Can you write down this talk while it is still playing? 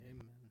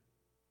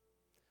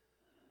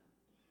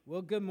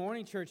Well, good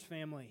morning, church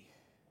family.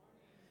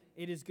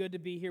 It is good to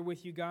be here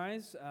with you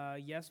guys.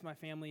 Yes, my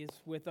family is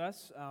with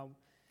us.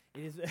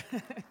 It is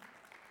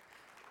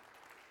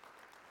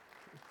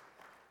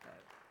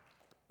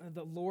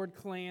the Lord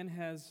clan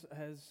has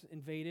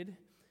invaded,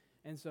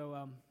 and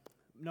so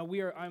no,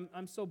 we are.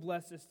 I'm so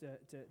blessed just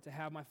to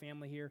have my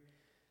family here,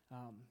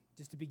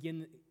 just to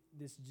begin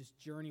this just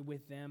journey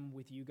with them,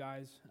 with you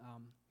guys.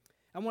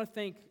 I want to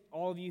thank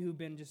all of you who've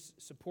been just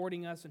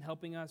supporting us and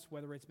helping us,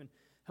 whether it's been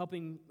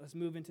helping us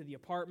move into the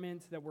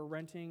apartment that we're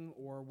renting,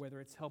 or whether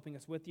it's helping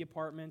us with the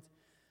apartment,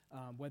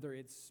 whether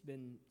it's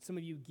been some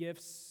of you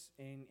gifts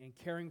and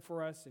caring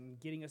for us and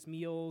getting us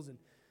meals.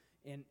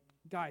 And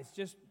guys,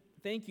 just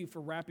thank you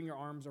for wrapping your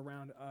arms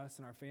around us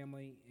and our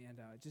family, and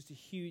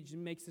it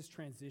makes this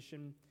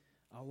transition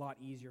a lot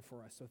easier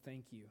for us, so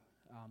thank you.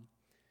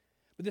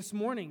 But this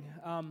morning,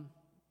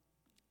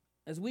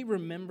 as we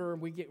remember,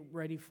 we get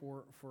ready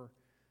for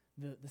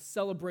the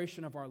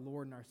celebration of our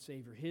Lord and our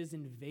Savior, His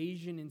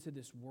invasion into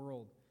this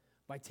world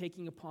by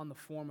taking upon the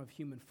form of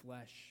human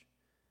flesh,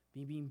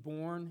 being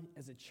born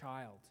as a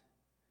child.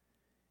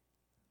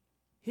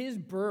 His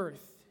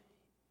birth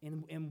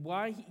and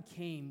why He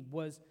came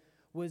was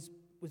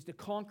to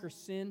conquer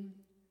sin,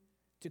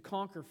 to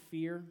conquer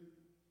fear.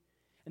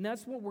 And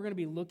that's what we're going to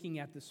be looking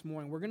at this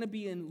morning. We're going to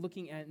be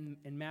looking at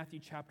in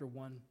Matthew chapter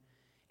 1.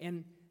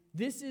 And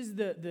this is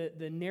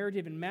the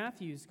narrative in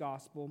Matthew's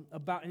gospel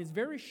about, and it's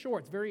very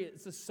short.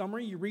 It's a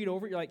summary. You read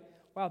over it, you're like,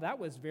 wow, that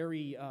was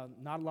very,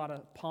 not a lot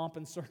of pomp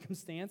and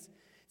circumstance.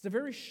 It's a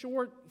very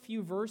short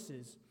few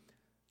verses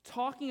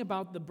talking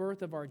about the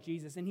birth of our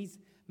Jesus. And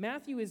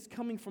Matthew is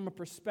coming from a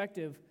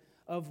perspective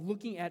of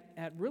looking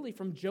at really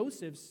from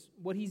Joseph's,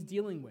 what he's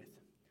dealing with.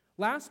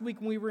 Last week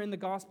when we were in the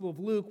Gospel of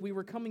Luke, we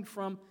were coming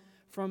from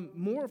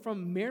more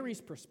from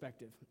Mary's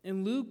perspective.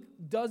 And Luke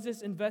does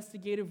this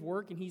investigative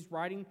work, and he's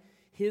writing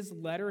his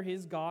letter,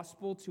 his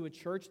gospel to a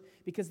church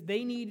because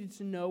they needed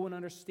to know and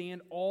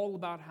understand all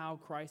about how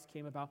Christ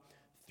came about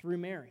through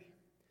Mary.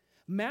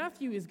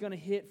 Matthew is going to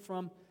hit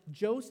from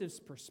Joseph's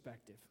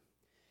perspective.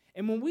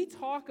 And when we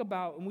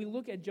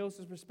look at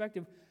Joseph's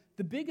perspective,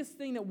 the biggest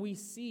thing that we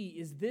see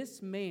is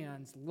this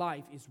man's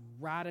life is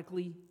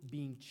radically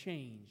being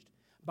changed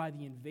by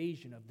the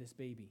invasion of this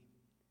baby.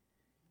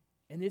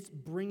 And it's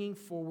bringing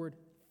forward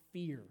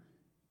fear.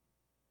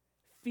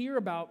 Fear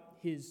about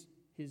his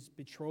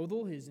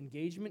betrothal, his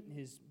engagement,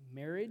 his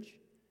marriage.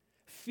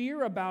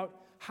 Fear about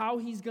how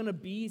he's going to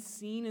be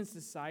seen in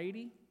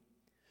society.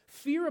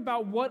 Fear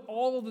about what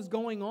all of is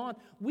going on.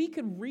 We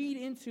could read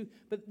into,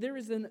 but there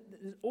is an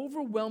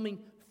overwhelming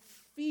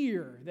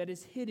fear that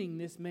is hitting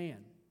this man.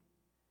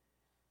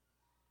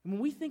 And when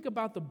we think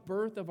about the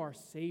birth of our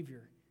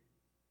Savior,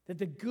 that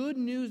the good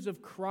news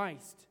of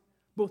Christ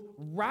both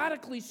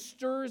radically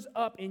stirs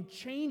up and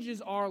changes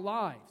our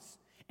lives.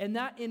 And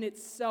that in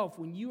itself,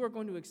 when you are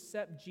going to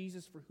accept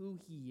Jesus for who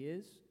He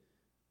is,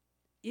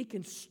 it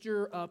can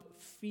stir up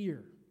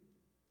fear.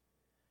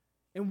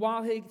 And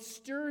while He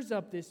stirs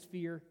up this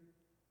fear,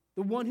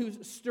 the one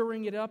who's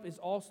stirring it up is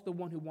also the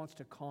one who wants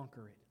to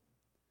conquer it,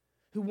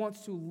 who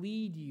wants to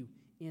lead you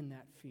in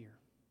that fear,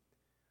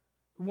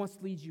 who wants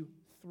to lead you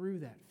through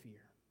that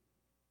fear.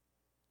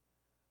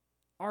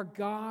 Our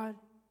God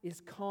is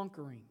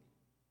conquering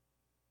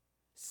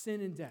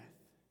sin and death.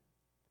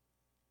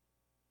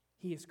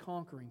 He is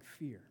conquering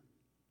fear.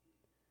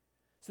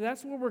 So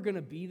that's where we're going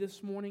to be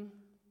this morning.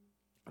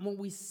 And what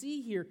we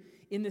see here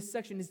in this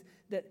section is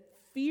that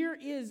fear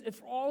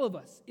for all of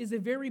us, is a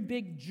very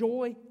big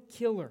joy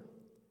killer.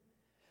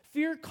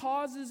 Fear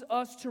causes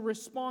us to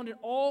respond in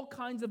all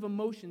kinds of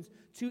emotions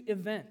to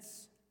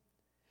events.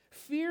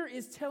 Fear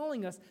is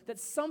telling us that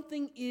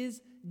something is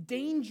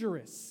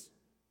dangerous.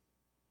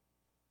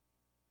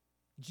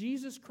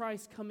 Jesus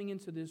Christ coming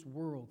into this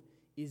world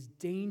is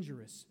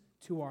dangerous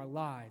to our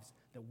lives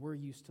that we're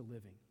used to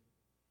living.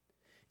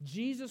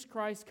 Jesus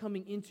Christ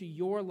coming into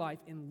your life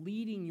and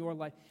leading your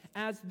life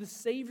as the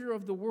Savior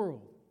of the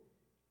world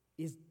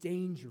is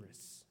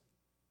dangerous.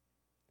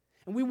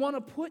 And we want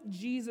to put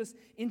Jesus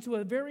into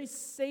a very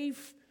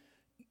safe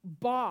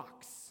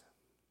box.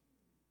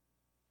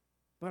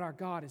 But our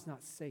God is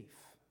not safe.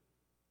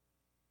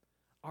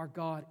 Our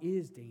God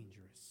is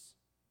dangerous.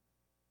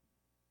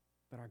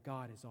 But our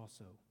God is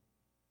also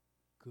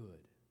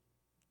good.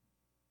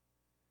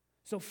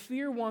 So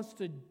fear wants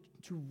to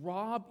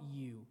rob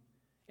you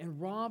and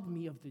rob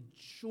me of the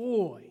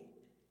joy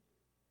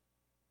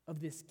of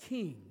this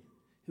King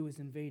who is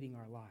invading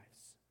our lives.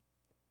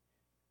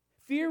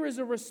 Fear is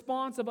a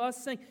response of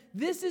us saying,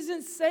 this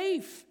isn't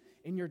safe.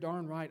 And you're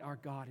darn right, our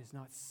God is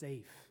not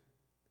safe.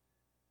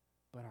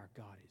 But our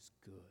God is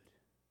good.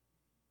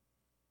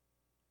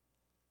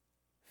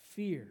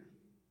 Fear.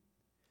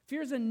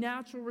 Fear is a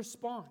natural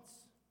response.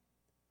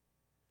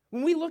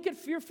 When we look at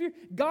fear,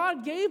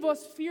 God gave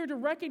us fear to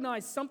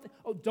recognize something.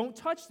 Oh, don't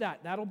touch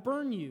that. That'll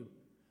burn you.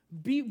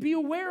 Be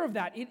aware of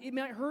that. It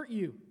might hurt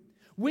you.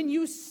 When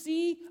you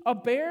see a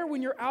bear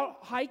when you're out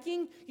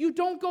hiking, you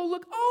don't go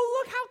look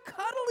how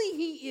cuddly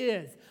he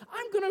is.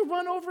 I'm going to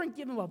run over and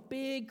give him a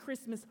big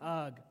Christmas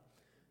hug.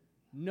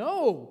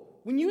 No.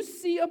 When you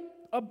see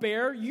a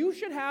bear, you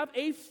should have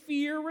a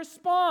fear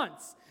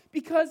response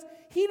because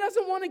he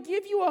doesn't want to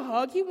give you a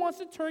hug. He wants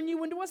to turn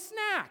you into a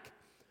snack.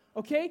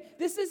 Okay?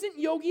 This isn't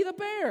Yogi the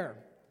Bear.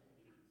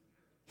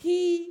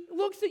 He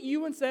looks at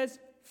you and says,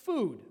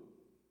 food.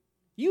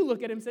 You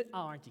look at him and say, oh,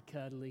 aren't you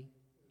cuddly?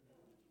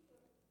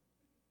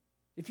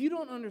 If you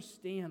don't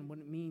understand what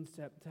it means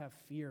to have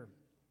fear,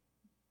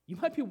 you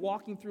might be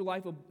walking through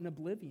life in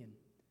oblivion.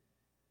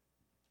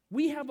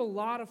 We have a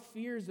lot of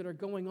fears that are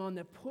going on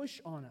that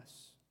push on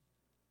us.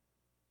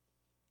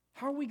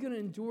 How are we going to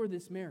endure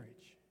this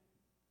marriage?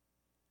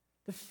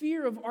 The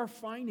fear of our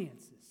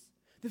finances,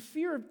 the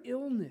fear of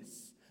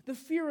illness, the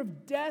fear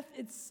of death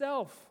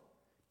itself,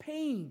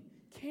 pain,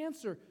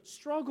 cancer,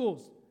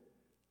 struggles,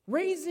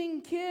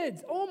 raising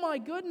kids. Oh my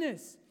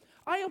goodness.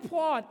 I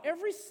applaud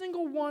every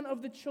single one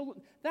of the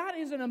children. That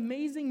is an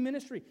amazing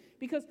ministry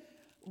because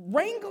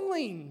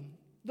wrangling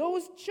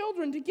those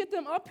children to get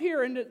them up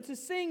here and to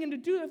sing and to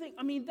do the thing,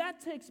 I mean,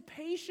 that takes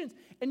patience.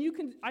 And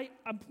I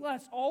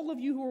bless all of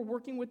you who are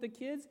working with the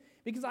kids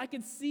because I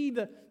could see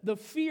the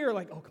fear,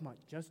 like, oh, come on,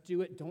 just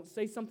do it. Don't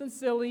say something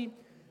silly.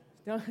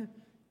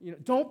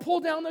 Don't pull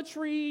down the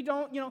tree.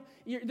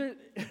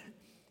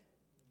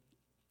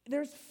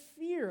 There's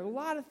fear, a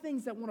lot of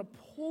things that want to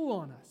pull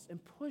on us and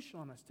push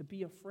on us to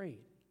be afraid.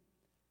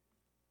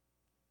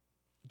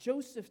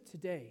 Joseph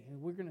today,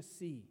 and we're going to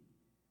see,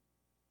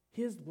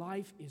 his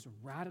life is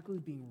radically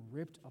being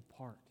ripped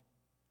apart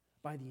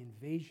by the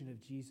invasion of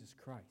Jesus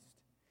Christ.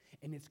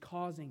 And it's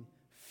causing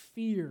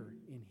fear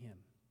in him.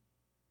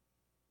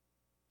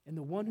 And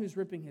the one who's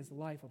ripping his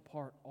life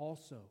apart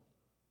also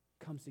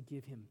comes to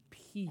give him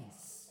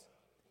peace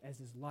as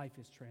his life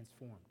is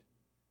transformed.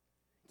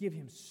 Give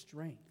him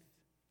strength.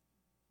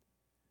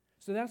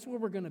 So that's where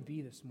we're going to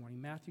be this morning,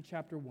 Matthew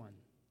chapter 1.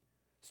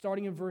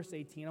 Starting in verse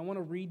 18. I want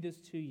to read this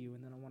to you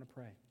and then I want to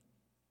pray.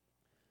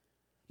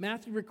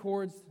 Matthew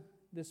records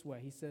this way.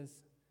 He says,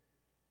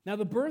 now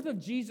the birth of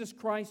Jesus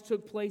Christ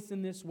took place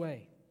in this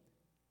way.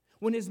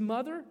 When his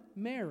mother,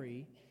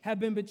 Mary, had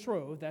been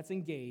betrothed, that's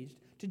engaged,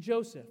 to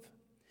Joseph,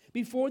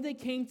 before they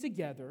came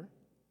together,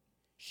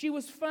 she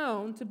was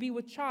found to be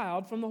with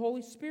child from the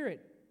Holy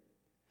Spirit.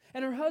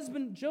 And her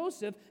husband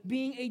Joseph,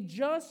 being a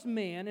just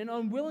man and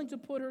unwilling to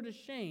put her to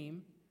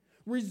shame,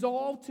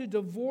 resolved to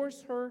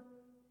divorce her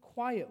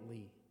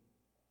quietly.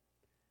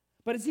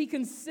 But as he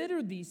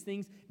considered these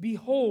things,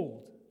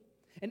 behold,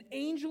 an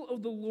angel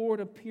of the Lord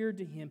appeared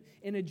to him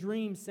in a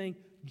dream, saying,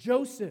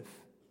 Joseph,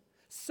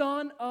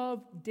 son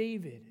of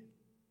David,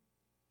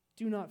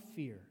 do not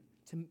fear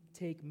to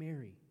take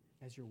Mary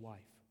as your wife,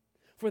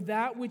 for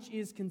that which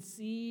is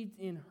conceived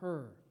in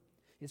her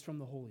is from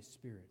the Holy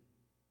Spirit.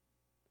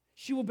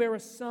 She will bear a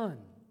son,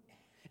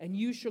 and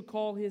you shall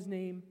call his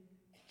name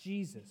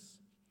Jesus,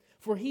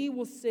 for he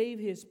will save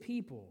his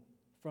people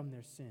from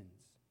their sins.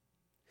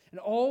 And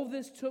all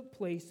this took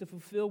place to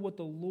fulfill what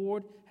the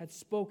Lord had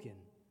spoken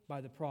by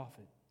the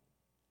prophet.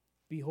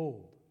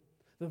 Behold,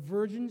 the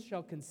virgin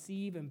shall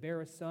conceive and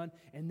bear a son,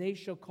 and they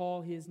shall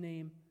call his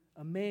name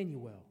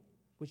Emmanuel,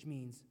 which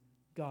means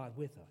God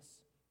with us.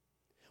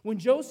 When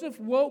Joseph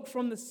woke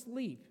from the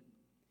sleep,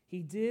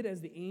 he did as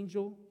the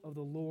angel of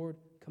the Lord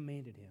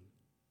commanded him.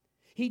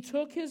 He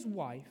took his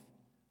wife,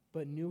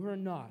 but knew her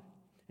not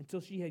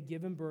until she had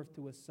given birth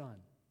to a son,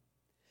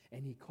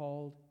 and he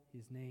called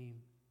his name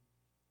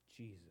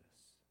Jesus.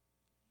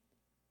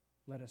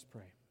 Let us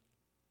pray.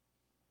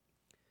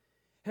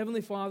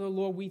 Heavenly Father,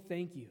 Lord, we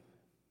thank you.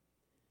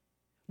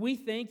 We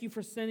thank you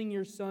for sending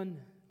your Son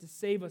to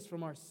save us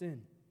from our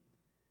sin.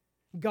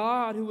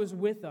 God who is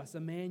with us,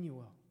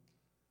 Emmanuel.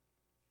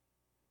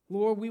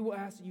 Lord, we will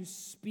ask that you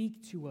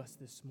speak to us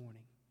this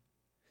morning.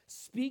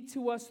 Speak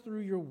to us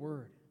through your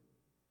word.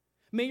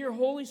 May your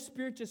Holy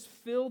Spirit just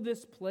fill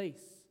this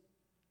place.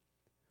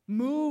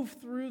 Move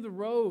through the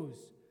rows,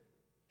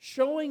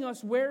 showing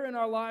us where in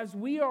our lives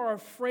we are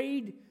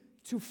afraid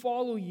to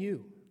follow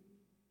you,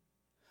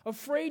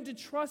 afraid to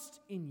trust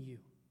in you,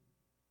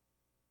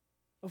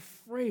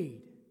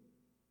 afraid.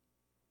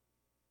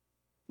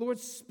 Lord,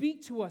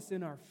 speak to us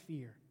in our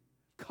fear,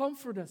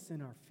 comfort us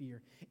in our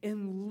fear,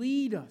 and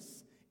lead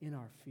us in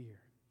our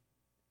fear.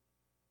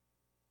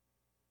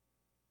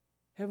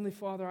 Heavenly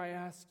Father, I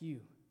ask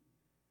you,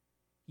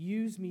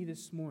 use me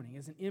this morning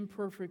as an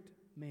imperfect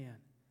man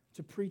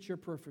to preach your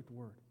perfect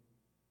word.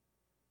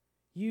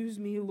 Use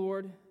me,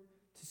 Lord,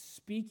 to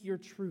speak your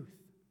truth.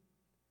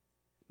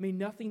 May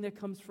nothing that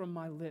comes from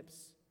my lips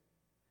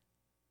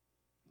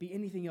be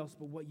anything else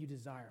but what you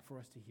desire for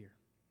us to hear.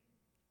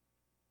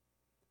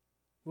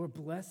 Lord,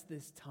 bless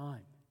this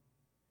time.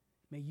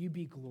 May you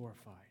be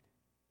glorified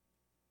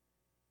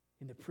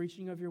in the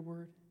preaching of your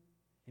word,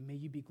 and may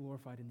you be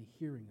glorified in the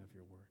hearing of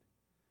your word.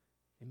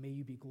 And may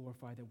you be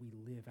glorified that we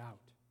live out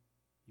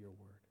your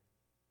word.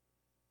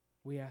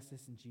 We ask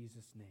this in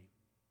Jesus' name.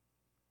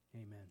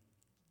 Amen.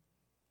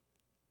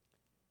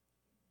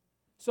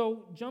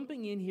 So,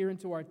 jumping in here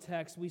into our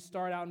text, we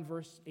start out in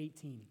verse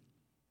 18.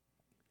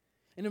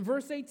 And in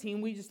verse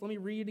 18, let me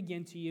read it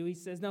again to you. He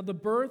says, now the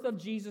birth of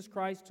Jesus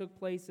Christ took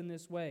place in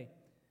this way.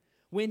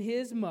 when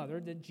his mother,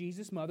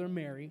 Jesus' mother,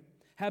 Mary,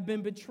 had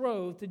been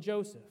betrothed to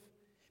Joseph.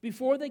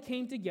 Before they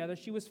came together,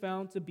 she was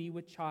found to be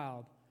with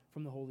child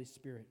from the Holy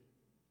Spirit.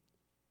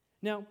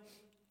 Now,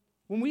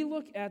 when we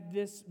look at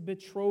this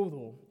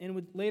betrothal,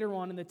 and later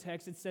on in the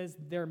text it says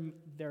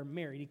they're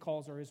married, he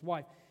calls her his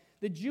wife.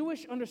 The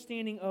Jewish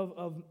understanding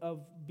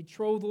of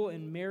betrothal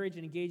and marriage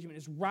and engagement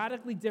is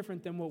radically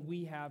different than what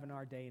we have in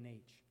our day and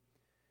age.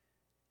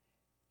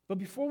 But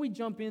before we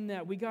jump in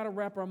that, we got to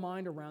wrap our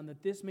mind around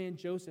that this man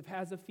Joseph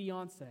has a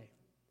fiancée,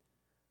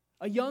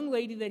 a young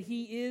lady that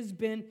he has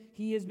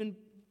been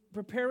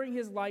preparing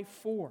his life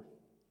for.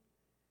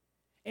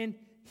 And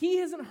he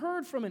hasn't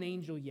heard from an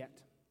angel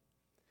yet.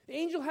 The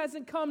angel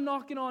hasn't come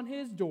knocking on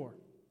his door.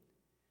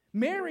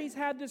 Mary's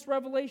had this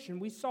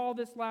revelation. We saw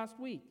this last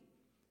week.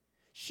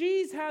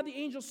 She's had the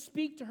angel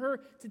speak to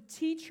her to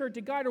teach her, to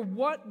guide her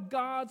what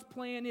God's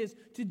plan is,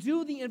 to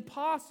do the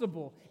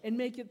impossible and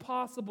make it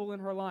possible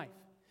in her life,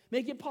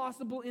 make it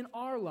possible in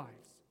our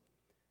lives.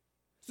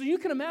 So you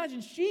can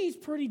imagine she's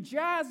pretty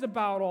jazzed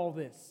about all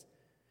this.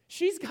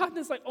 She's got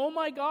this like, oh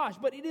my gosh,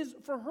 but it is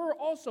for her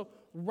also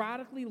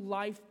radically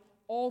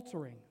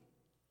life-altering.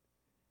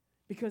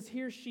 Because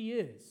here she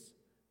is.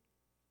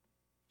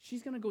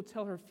 She's going to go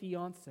tell her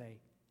fiancé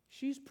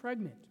she's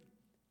pregnant.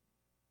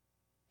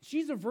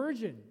 She's a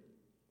virgin,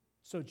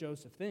 so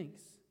Joseph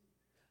thinks.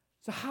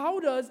 So how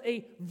does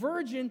a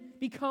virgin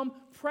become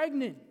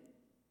pregnant?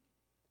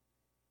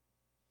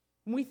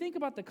 When we think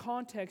about the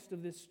context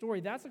of this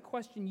story, that's a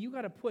question you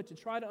got to put to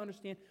try to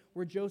understand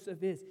where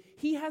Joseph is.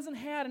 He hasn't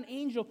had an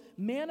angel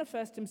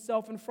manifest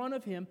himself in front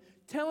of him,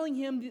 telling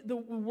him the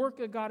work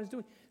that God is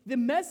doing. The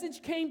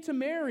message came to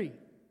Mary.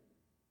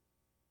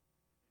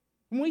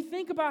 When we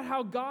think about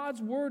how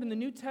God's word in the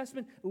New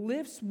Testament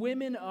lifts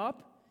women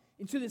up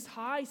into this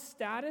high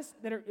status,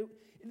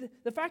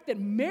 the fact that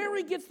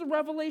Mary gets the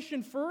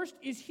revelation first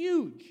is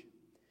huge.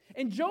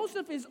 And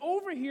Joseph is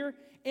over here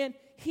and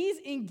he's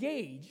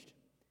engaged.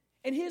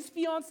 And his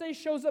fiancée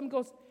shows up and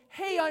goes,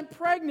 hey, I'm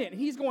pregnant.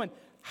 And he's going,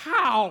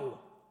 how?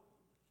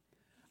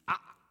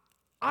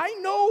 I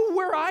know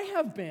where I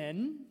have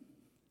been.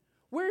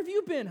 Where have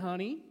you been,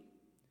 honey?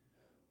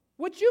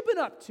 What you been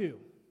up to?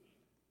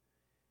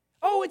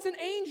 Oh, it's an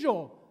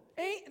angel.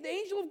 The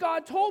angel of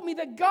God told me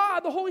that God,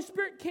 the Holy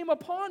Spirit, came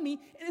upon me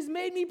and has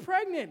made me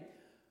pregnant.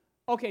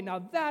 Okay, now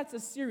that's a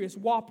serious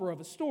whopper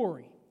of a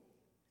story.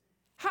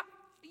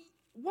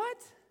 What?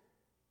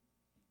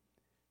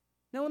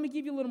 Now let me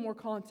give you a little more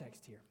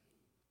context here.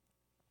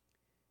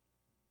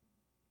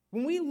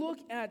 When we look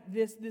at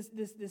this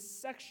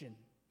section,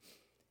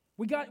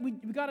 we got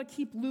to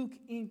keep Luke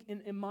in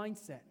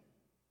mindset.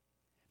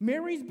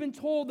 Mary's been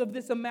told of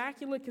this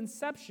immaculate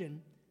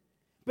conception.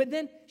 But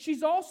then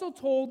she's also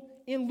told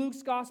in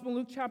Luke's gospel,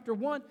 Luke chapter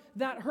 1,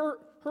 that her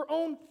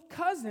own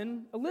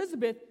cousin,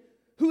 Elizabeth,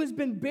 who has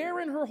been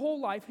barren her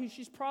whole life,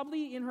 she's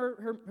probably in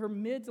her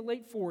mid to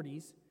late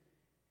 40s,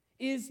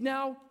 is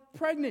now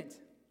pregnant.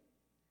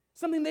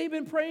 Something they've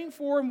been praying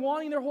for and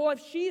wanting their whole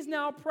life. She's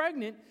now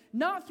pregnant,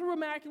 not through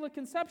immaculate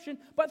conception,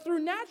 but through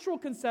natural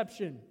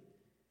conception.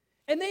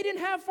 And they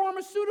didn't have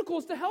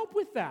pharmaceuticals to help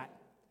with that.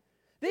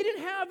 They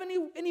didn't have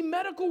any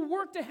medical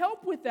work to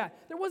help with that.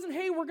 There wasn't,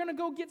 hey, we're going to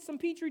go get some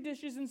Petri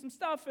dishes and some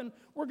stuff, and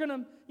we're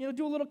going to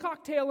do a little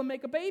cocktail and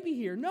make a baby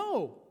here.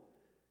 No.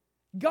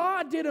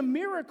 God did a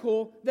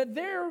miracle that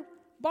their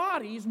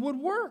bodies would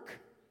work.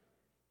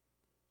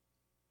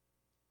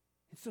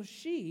 And so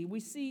she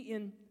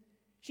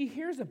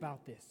hears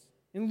about this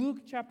in Luke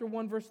chapter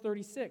 1, verse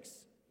 36.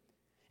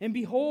 And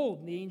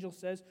behold, the angel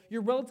says,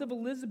 your relative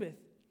Elizabeth,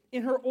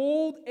 in her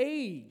old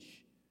age,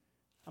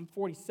 I'm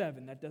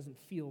 47, that doesn't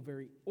feel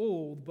very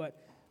old,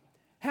 but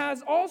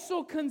has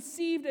also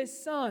conceived a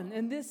son,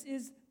 and this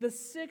is the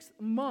 6th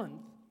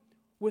month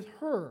with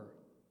her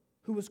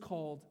who was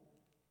called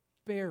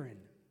barren.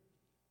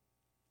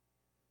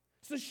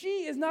 So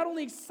she is not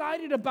only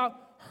excited about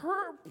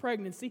her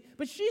pregnancy,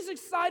 but she's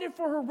excited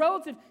for her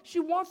relative. She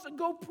wants to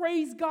go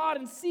praise God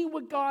and see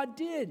what God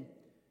did.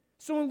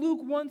 So in Luke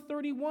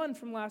 1:31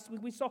 from last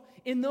week, we saw,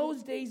 in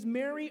those days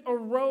Mary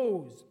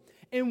arose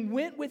and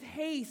went with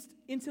haste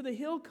into the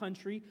hill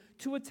country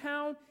to a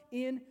town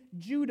in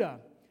Judah.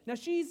 Now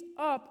she's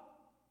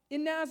up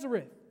in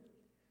Nazareth.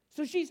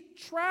 So she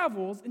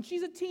travels, and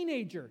she's a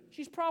teenager.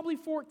 She's probably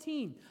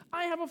 14.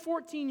 I have a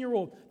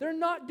 14-year-old. They're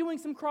not doing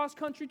some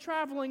cross-country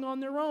traveling on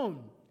their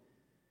own.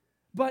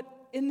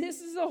 And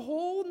this is a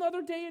whole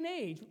nother day and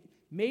age.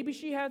 Maybe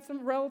she had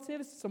some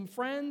relatives, some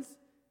friends,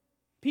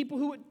 people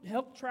who would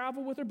help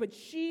travel with her, but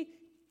she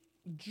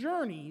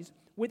journeys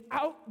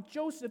without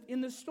Joseph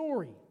in the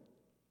story.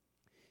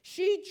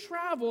 She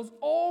travels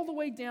all the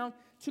way down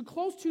to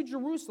close to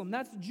Jerusalem.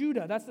 That's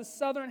Judah. That's the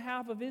southern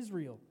half of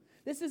Israel.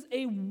 This is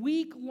a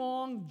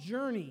week-long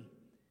journey.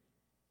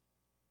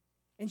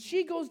 And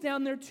she goes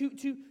down there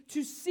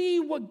to see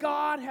what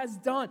God has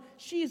done.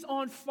 She is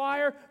on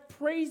fire,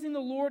 praising the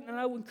Lord, and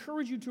I will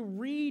encourage you to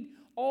read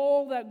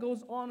all that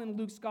goes on in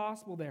Luke's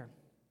gospel there.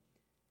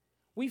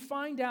 We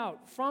find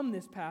out from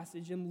this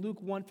passage in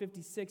Luke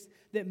 1:56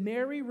 that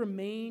Mary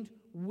remained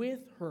with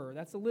her,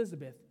 that's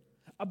Elizabeth,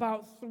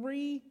 About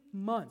 3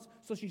 months.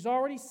 So she's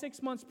already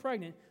 6 months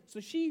pregnant, so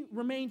she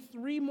remained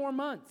 3 more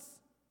months.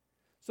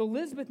 So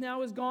Elizabeth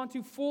now has gone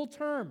to full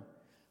term.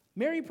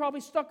 Mary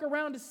probably stuck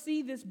around to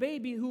see this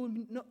baby who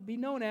would be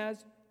known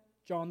as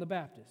John the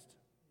Baptist,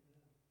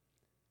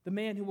 the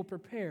man who will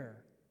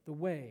prepare the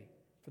way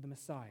for the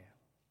Messiah.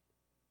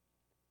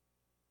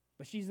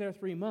 But she's there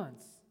 3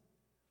 months.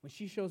 When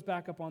she shows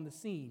back up on the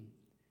scene,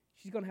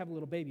 she's going to have a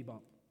little baby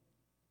bump.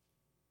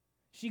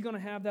 She's going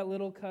to have that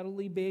little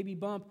cuddly baby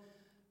bump.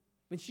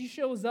 When she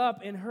shows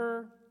up and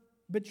her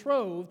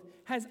betrothed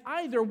has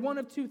either one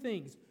of two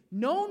things: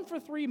 known for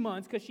 3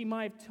 months, because she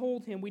might have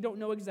told him, we don't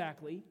know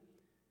exactly.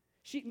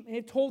 She may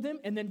have told him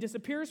and then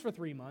disappears for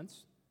 3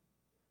 months.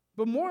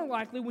 But more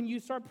likely, when you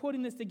start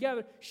putting this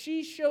together,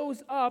 she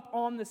shows up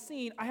on the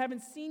scene. I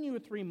haven't seen you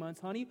in 3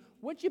 months, honey.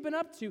 What you been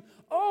up to?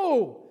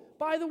 Oh,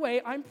 by the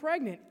way, I'm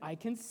pregnant. I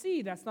can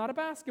see. That's not a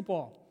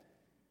basketball.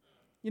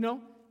 You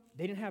know,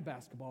 they didn't have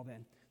basketball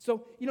then.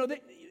 So, you know,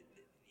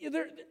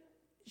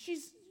 she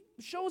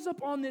shows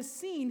up on this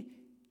scene,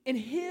 and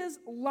his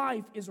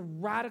life is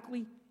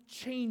radically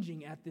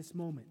changing at this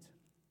moment.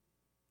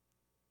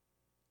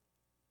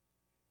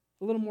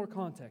 A little more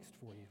context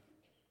for you.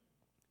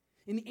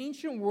 In the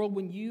ancient world,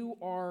 when you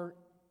are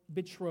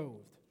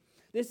betrothed,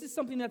 this is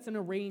something that's an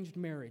arranged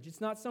marriage.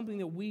 It's not something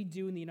that we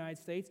do in the United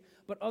States,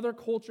 but other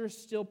cultures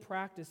still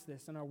practice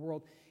this in our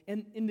world.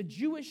 And in the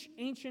Jewish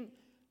ancient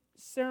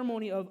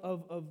ceremony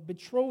of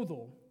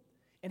betrothal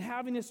and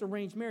having this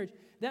arranged marriage,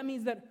 that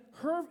means that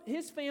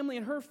his family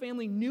and her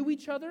family knew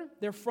each other.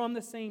 They're from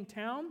the same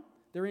town.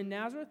 They're in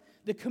Nazareth.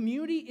 The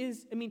community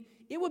is,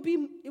 it would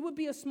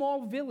be a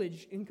small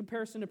village in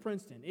comparison to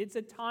Princeton. It's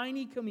a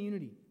tiny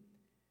community.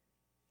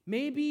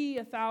 Maybe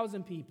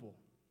 1,000 people.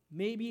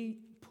 Maybe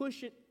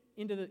push it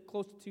into the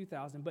close to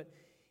 2,000, but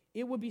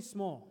it would be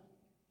small.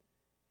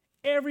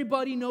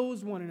 Everybody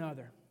knows one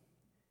another.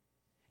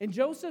 And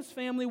Joseph's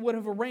family would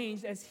have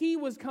arranged, as he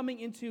was coming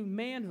into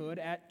manhood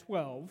at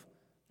 12,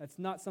 that's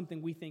not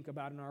something we think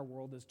about in our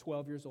world, as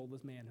 12 years old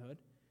as manhood.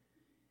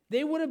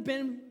 They would have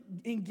been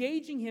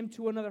engaging him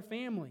to another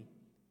family,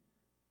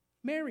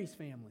 Mary's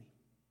family,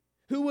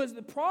 who was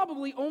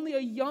probably only a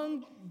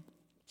young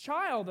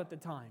child at the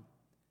time.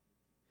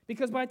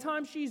 Because by the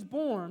time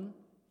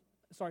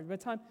by the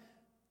time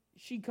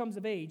she comes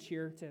of age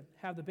here to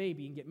have the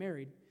baby and get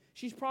married,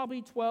 she's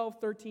probably 12,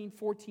 13,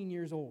 14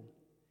 years old.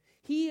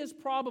 He is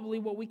probably,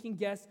 what we can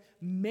guess,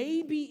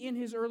 maybe in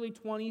his early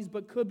 20s,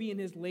 but could be in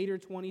his later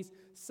 20s.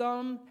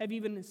 Some have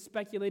even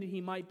speculated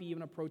he might be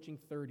even approaching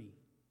 30.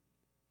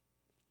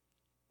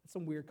 That's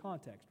some weird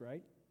context,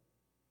 right?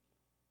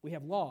 We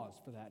have laws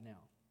for that now.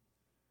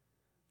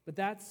 But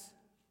that's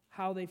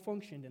how they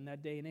functioned in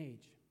that day and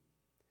age.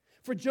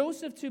 For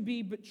Joseph to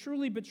be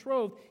truly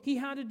betrothed, he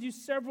had to do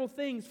several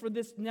things for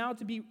this now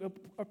to be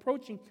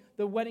approaching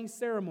the wedding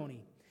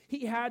ceremony.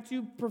 He had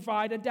to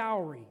provide a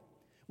dowry,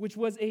 which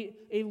was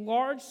a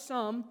large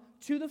sum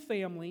to the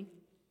family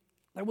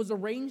that was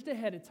arranged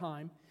ahead of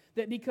time,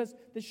 because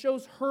this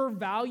shows her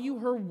value,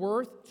 her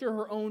worth to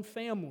her own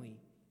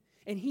family.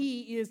 And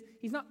he's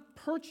not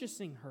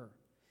purchasing her.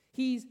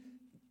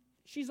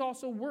 She's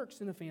also works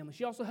in the family.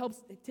 She also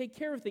helps take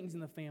care of things in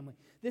the family.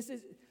 This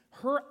is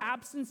her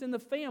absence in the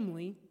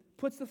family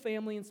puts the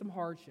family in some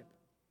hardship.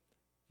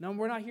 Now,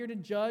 we're not here to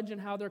judge on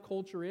how their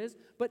culture is,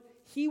 but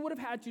he would have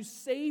had to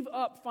save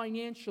up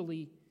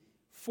financially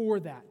for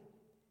that.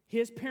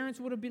 His parents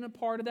would have been a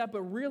part of that,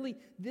 but really,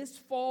 this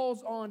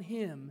falls on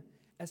him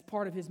as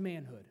part of his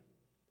manhood,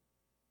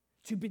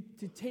 to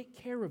take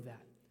care of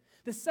that.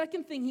 The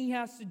second thing he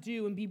has to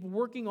do and be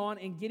working on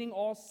and getting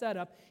all set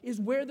up is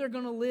where they're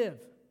going to live.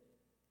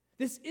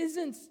 This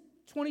isn't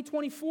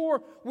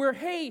 2024 where,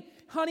 hey,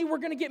 honey, we're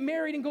going to get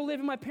married and go live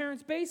in my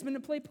parents' basement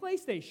and play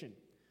PlayStation.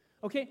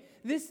 Okay?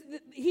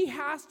 He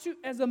has to,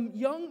 as a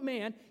young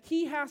man,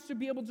 he has to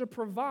be able to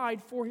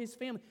provide for his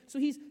family. So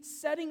he's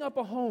setting up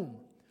a home.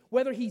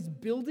 Whether he's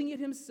building it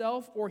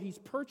himself or he's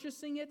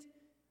purchasing it,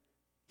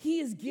 he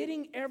is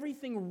getting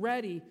everything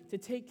ready to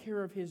take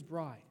care of his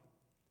bride.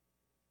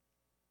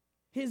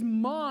 His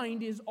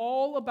mind is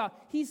all about,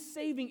 he's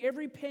saving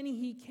every penny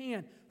he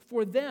can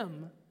for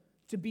them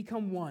to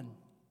become one.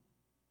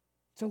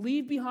 To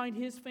leave behind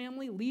his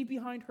family, leave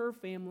behind her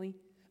family,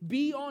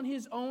 be on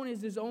his own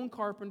as his own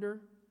carpenter,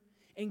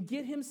 and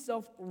get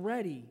himself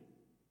ready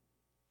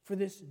for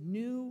this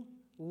new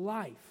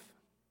life.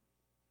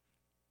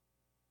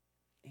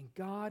 And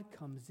God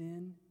comes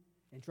in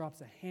and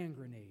drops a hand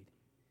grenade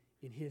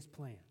in his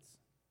plans.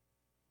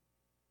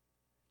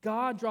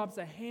 God drops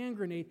a hand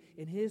grenade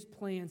in his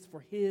plans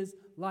for his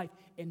life.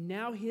 And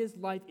now his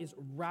life is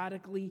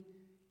radically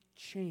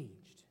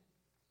changed.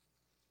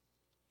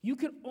 You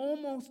could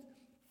almost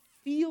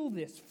feel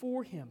this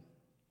for him.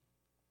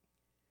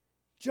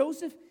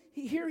 Joseph,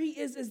 here he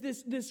is as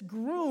this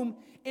groom,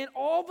 and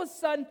all of a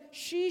sudden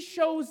she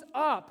shows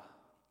up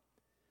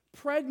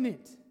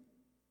pregnant.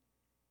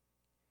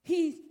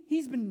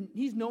 He's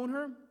known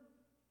her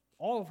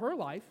all of her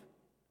life,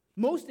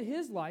 most of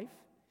his life.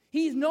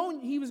 He's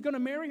known he was going to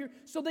marry her.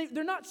 So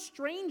they're not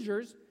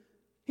strangers.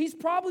 He's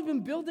probably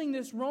been building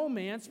this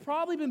romance,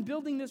 probably been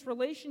building this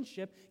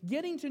relationship,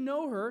 getting to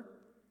know her,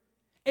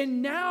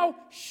 and now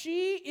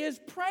she is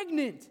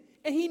pregnant,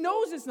 and he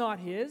knows it's not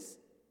his.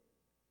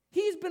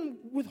 He's been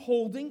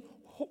withholding,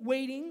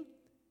 waiting,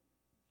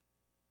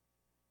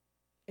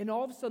 and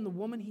all of a sudden the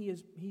woman he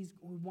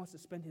wants to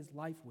spend his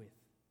life with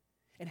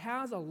and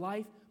has a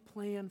life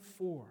plan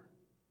for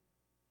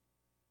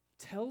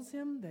tells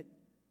him that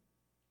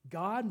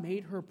God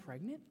made her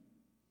pregnant?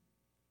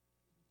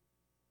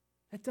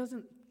 That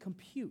doesn't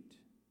compute.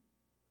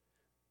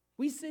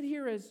 We sit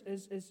here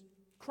as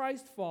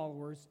Christ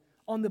followers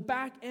on the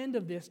back end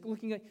of this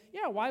looking at,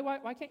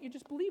 why can't you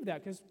just believe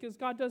that? Because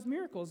God does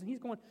miracles. And he's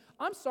going,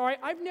 I'm sorry,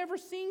 I've never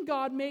seen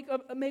God make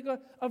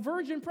a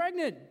virgin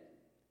pregnant.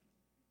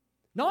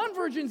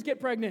 Non-virgins get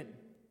pregnant.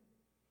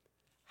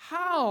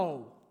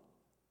 How?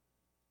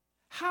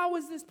 How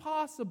is this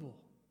possible?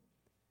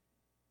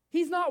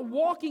 He's not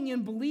walking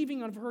in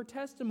believing of her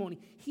testimony.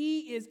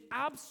 He is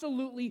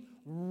absolutely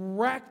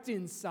wrecked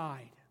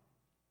inside.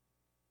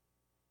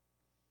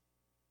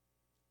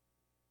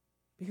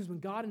 Because when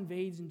God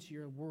invades into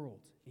your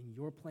world, in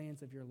your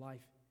plans of your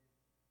life,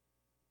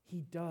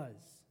 He does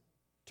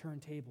turn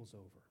tables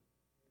over.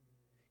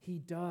 He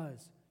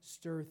does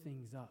stir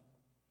things up.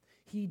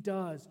 He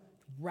does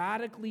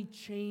radically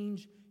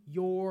change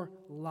your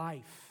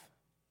life.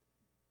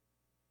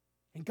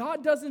 And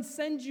God doesn't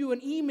send you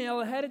an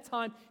email ahead of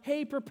time,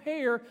 hey,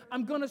 prepare,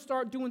 I'm going to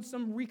start doing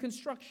some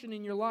reconstruction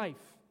in your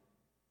life.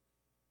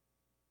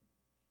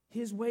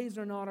 His ways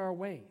are not our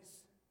ways.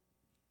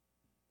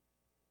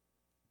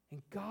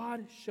 And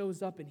God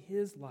shows up in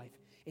his life,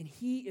 and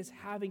he is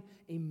having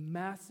a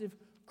massive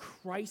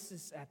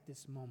crisis at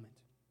this moment.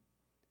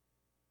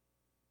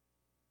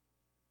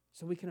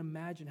 So we can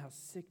imagine how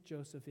sick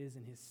Joseph is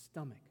in his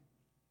stomach.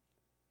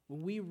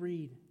 When we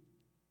read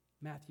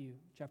Matthew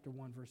chapter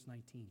 1, verse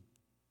 19.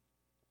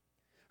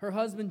 Her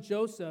husband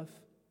Joseph,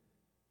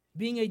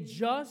 being a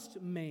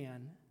just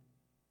man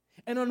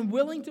and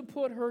unwilling to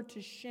put her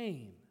to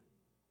shame,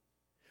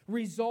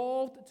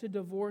 resolved to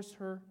divorce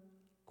her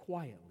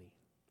quietly.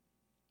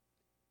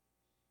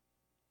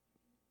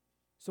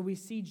 So we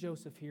see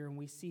Joseph here and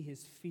we see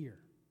his fear.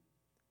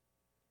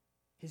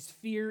 His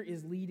fear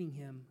is leading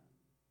him,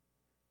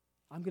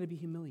 I'm going to be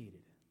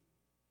humiliated.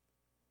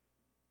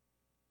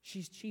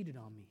 She's cheated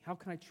on me. How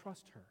can I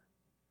trust her?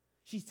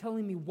 She's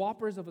telling me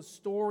whoppers of a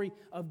story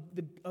of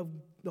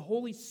the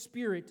Holy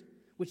Spirit,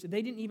 which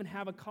they didn't even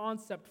have a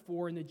concept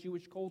for in the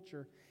Jewish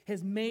culture,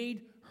 has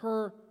made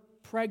her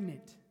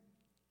pregnant.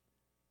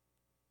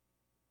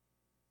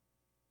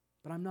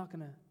 But I'm not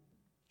going to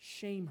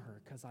shame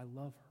her because I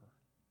love her.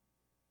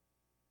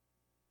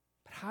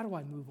 But how do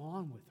I move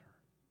on with her?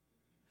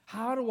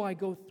 How do I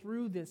go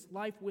through this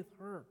life with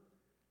her?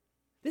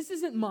 This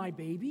isn't my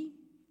baby.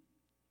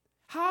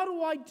 How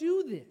do I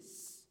do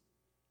this?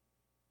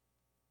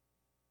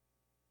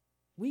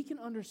 We can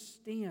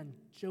understand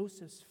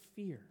Joseph's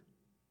fear.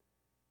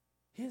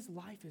 His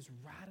life is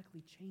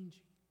radically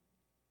changing.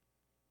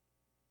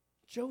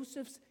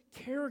 Joseph's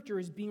character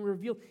is being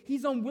revealed.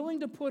 He's unwilling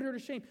to put her to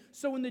shame.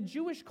 So in the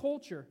Jewish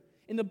culture,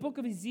 in the book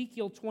of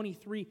Ezekiel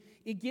 23,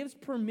 it gives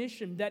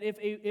permission that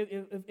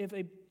if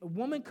a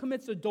woman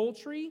commits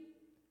adultery,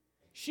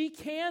 she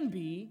can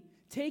be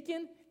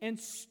taken and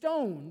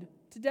stoned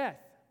to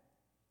death.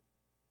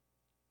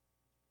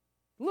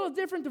 A little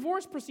different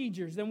divorce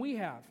procedures than we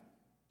have.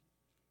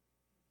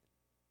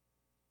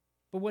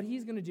 But what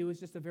he's going to do is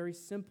just a very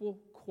simple,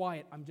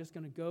 quiet, I'm just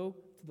going to go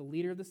to the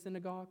leader of the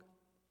synagogue,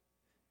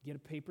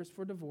 get papers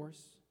for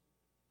divorce,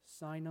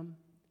 sign them,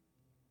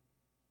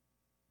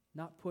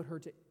 not put her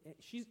to...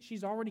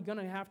 She's already going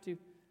to have to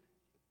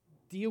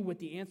deal with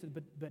the answer,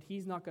 but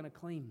he's not going to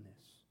claim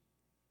this.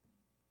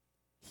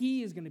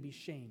 He is going to be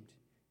shamed.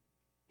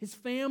 His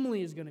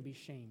family is going to be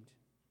shamed.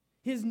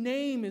 His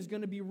name is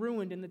going to be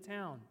ruined in the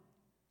town.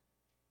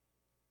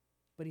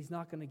 But he's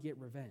not going to get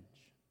revenge.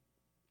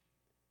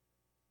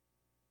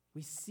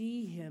 We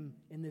see him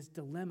in this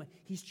dilemma.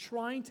 He's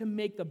trying to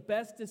make the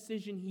best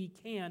decision he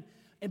can,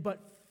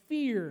 but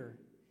fear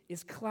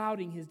is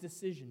clouding his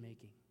decision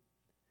making.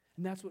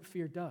 And that's what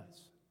fear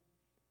does.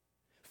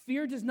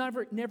 Fear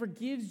never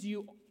gives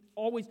you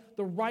always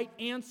the right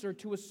answer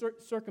to a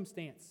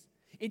circumstance.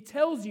 It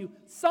tells you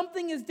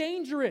something is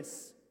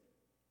dangerous.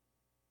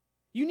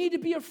 You need to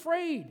be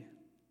afraid.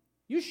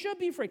 You should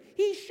be afraid.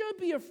 He should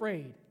be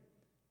afraid.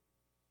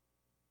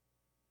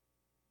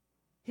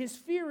 His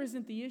fear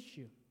isn't the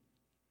issue.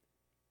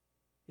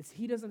 It's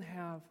he doesn't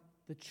have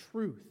the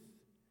truth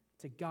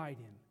to guide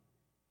him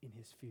in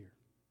his fear.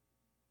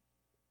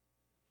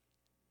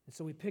 And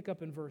so we pick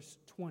up in verse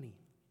 20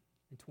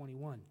 and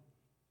 21.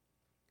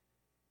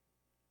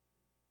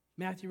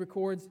 Matthew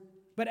records,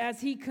 but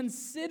as he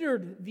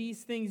considered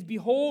these things,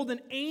 behold,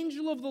 an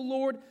angel of the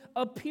Lord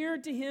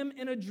appeared to him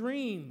in a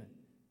dream,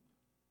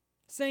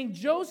 saying,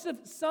 Joseph,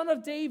 son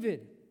of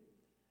David,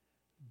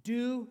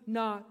 do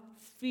not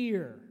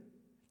fear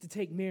to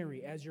take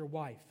Mary as your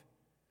wife.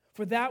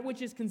 For that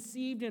which is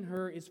conceived in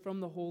her is from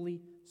the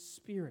Holy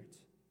Spirit.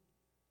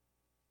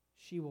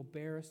 she will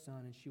bear a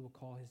son, and she will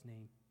call his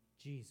name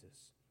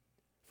Jesus,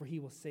 for he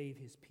will save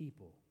his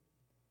people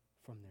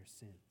from their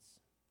sins.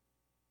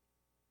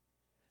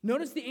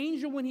 Notice the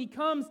angel when he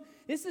comes,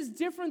 this is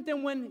different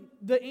than when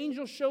the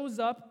angel shows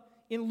up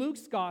in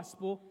Luke's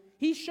gospel.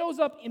 He shows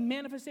up in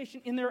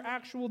manifestation in their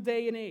actual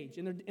day and age,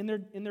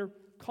 in their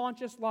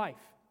conscious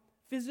life,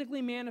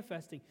 physically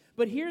manifesting.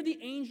 But here the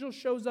angel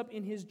shows up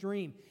in his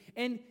dream.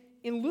 And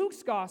in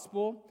Luke's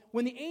gospel,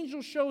 when the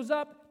angel shows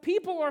up,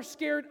 people are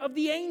scared of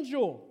the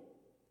angel.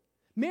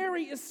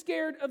 Mary is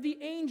scared of the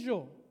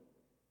angel.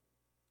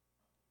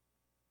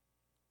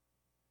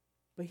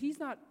 But he's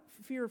not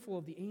fearful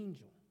of the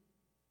angel.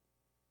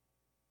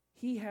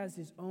 He has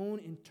his own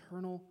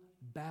internal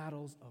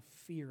battles of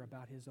fear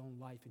about his own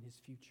life and his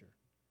future.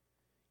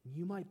 And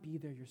you might be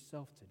there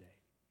yourself today.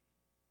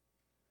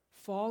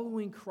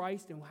 Following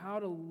Christ and how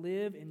to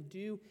live and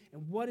do,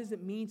 and what does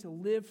it mean to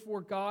live for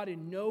God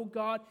and know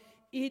God,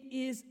 it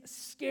is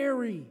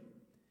scary.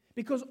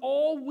 Because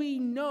all we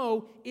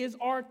know is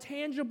our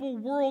tangible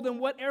world and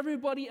what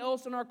everybody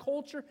else in our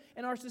culture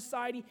and our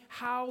society,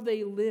 how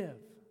they live.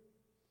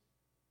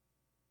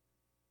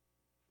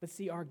 But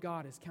see, our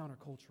God is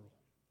countercultural.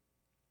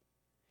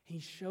 He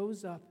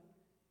shows up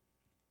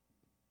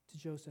to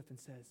Joseph and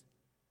says,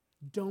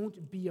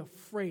 don't be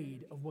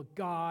afraid of what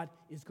God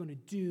is going to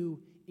do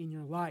in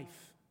your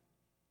life.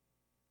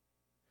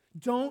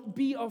 Don't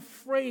be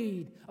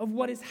afraid of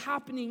what is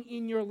happening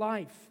in your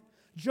life.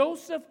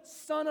 Joseph,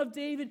 son of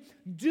David,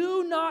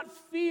 do not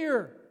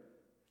fear.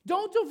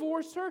 Don't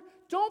divorce her.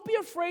 Don't be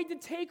afraid to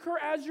take her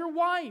as your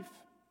wife.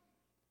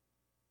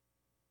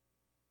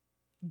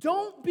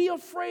 Don't be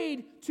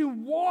afraid to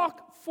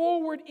walk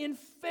forward in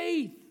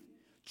faith,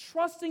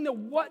 trusting that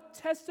what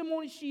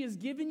testimony she has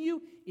given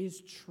you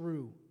is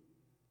true.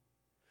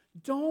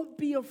 Don't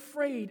be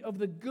afraid of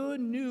the good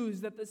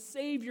news that the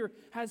Savior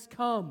has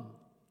come.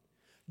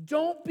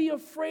 Don't be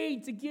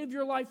afraid to give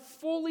your life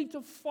fully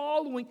to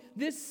following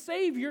this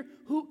Savior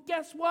who,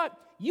 guess what?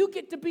 You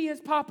get to be his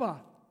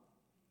papa.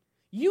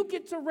 You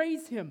get to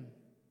raise him.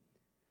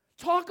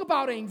 Talk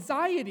about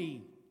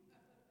anxiety.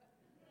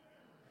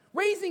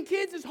 Raising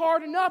kids is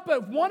hard enough,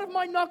 but if one of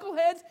my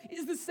knuckleheads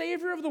is the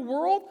Savior of the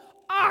world,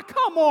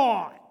 come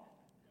on.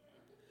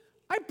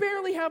 I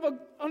barely have an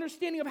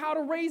understanding of how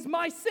to raise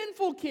my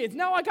sinful kids.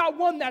 Now I got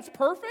one that's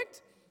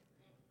perfect.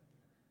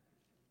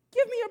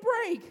 Give me a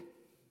break.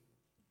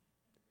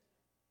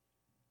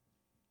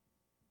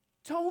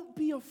 Don't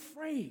be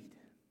afraid.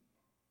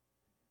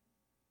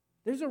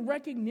 There's a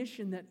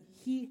recognition that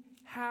he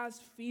has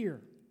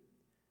fear.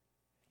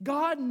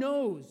 God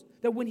knows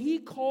that when he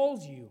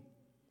calls you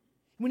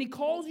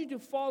to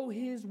follow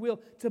his will,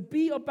 to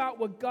be about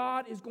what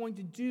God is going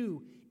to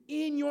do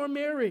in your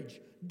marriage,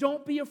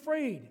 don't be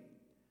afraid.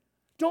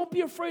 Don't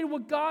be afraid of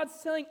what God's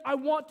saying, I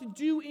want to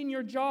do in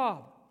your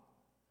job.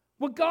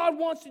 What God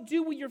wants to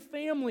do with your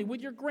family,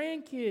 with your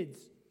grandkids,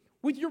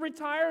 with your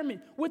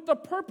retirement, with the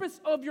purpose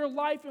of your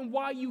life and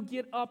why you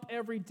get up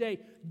every day.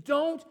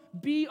 Don't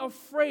be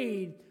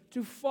afraid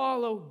to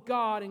follow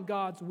God and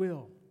God's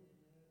will.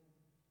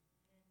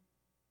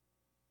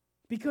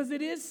 Because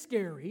it is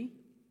scary.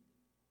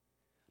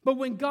 But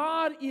when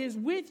God is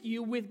with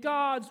you, with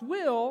God's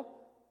will,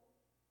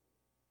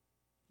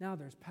 now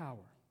there's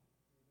power.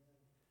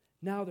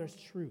 Now there's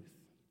truth.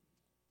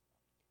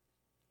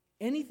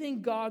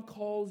 Anything God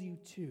calls you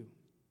to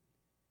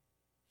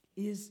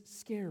is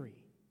scary.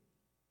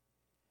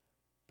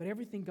 But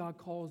everything God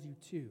calls you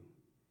to,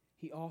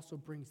 he also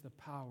brings the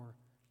power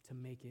to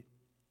make it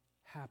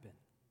happen.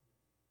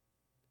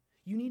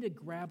 You need to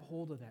grab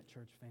hold of that,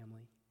 church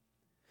family.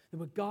 That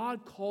what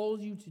God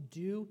calls you to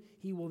do,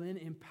 he will then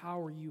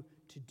empower you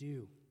to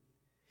do.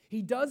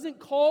 He doesn't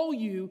call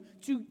you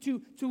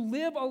to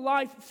live a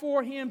life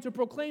for him, to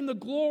proclaim the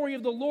glory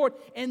of the Lord,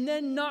 and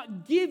then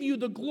not give you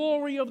the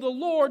glory of the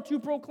Lord to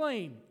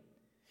proclaim.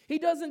 He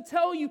doesn't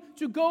tell you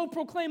to go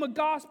proclaim a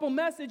gospel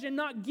message and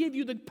not give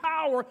you the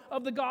power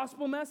of the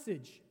gospel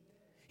message.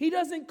 He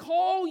doesn't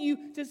call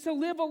you to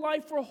live a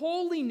life for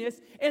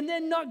holiness and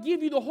then not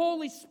give you the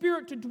Holy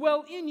Spirit to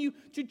dwell in you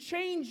to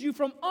change you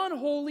from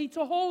unholy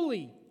to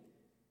holy.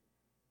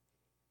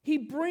 He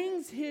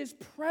brings his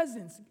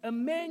presence,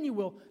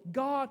 Emmanuel,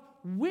 God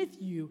with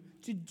you,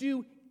 to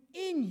do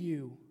in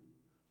you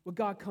what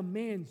God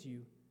commands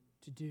you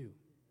to do.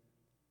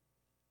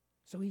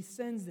 So he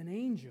sends an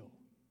angel.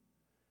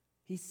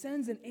 He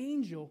sends an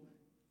angel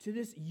to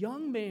this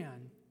young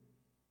man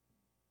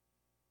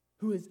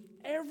who has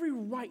every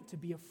right to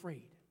be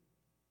afraid.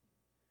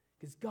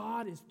 Because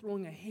God is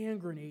throwing a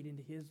hand grenade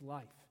into his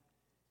life.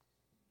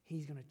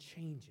 He's going to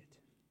change it.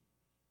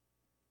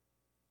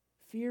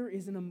 Fear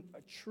isn't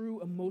a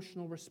true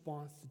emotional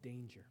response to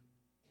danger.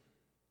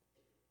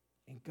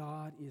 And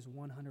God is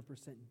 100%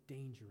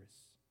 dangerous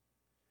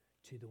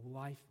to the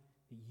life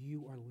that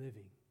you are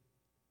living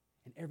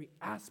and every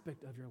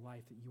aspect of your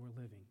life that you are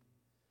living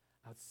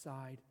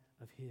outside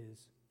of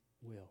his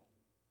will.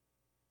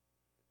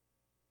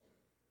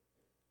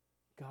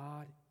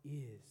 God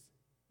is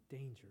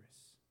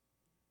dangerous.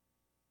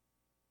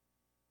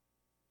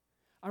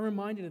 I'm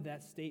reminded of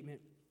that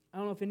statement. I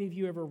don't know if any of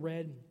you ever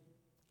read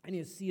any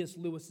of C.S.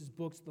 Lewis's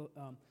books,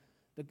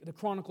 the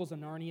Chronicles of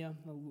Narnia.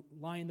 The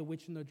Lion, the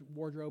Witch, and the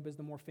Wardrobe is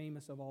the more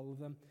famous of all of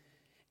them.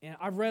 And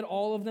I've read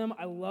all of them.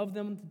 I love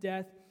them to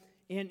death.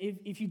 And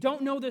if you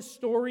don't know this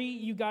story,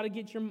 you got to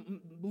get your...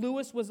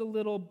 Lewis was a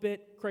little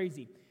bit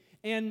crazy.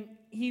 And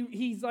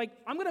he's like,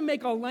 I'm going to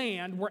make a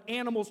land where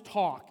animals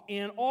talk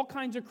and all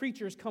kinds of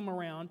creatures come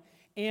around.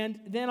 And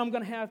then I'm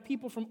going to have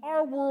people from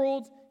our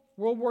world,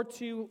 World War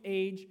II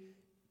age,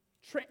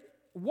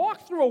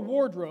 walk through a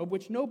wardrobe,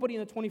 which nobody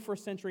in the 21st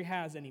century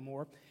has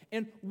anymore,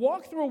 and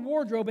walk through a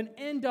wardrobe and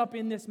end up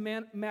in this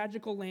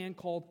magical land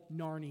called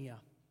Narnia,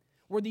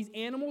 where these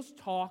animals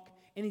talk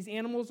and these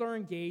animals are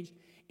engaged.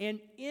 And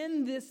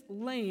in this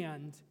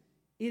land,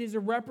 it is a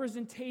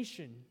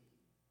representation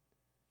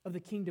of the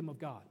kingdom of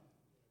God.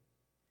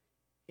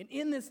 And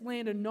in this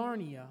land of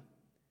Narnia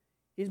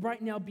is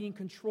right now being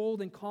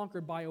controlled and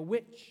conquered by a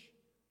witch,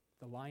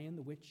 the lion,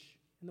 the witch,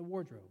 and the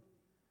wardrobe.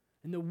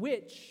 And the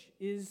witch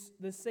is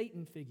the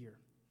Satan figure.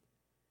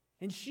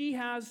 And she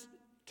has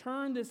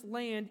turned this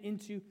land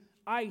into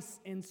ice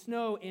and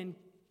snow and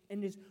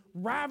is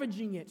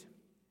ravaging it.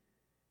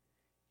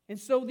 And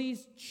so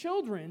these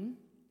children,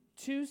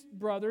 2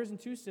 brothers and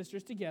 2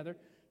 sisters together,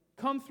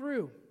 come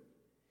through.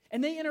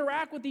 And they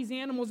interact with these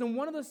animals. And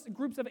one of the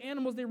groups of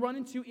animals they run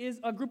into is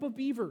a group of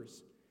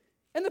beavers.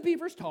 And the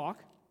beavers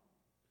talk.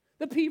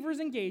 The beavers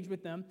engage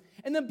with them.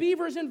 And the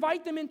beavers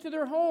invite them into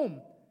their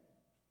home.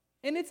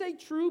 And it's a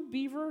true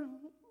beaver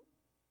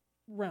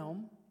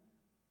realm.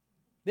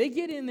 They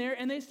get in there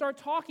and they start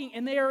talking,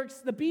 and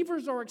the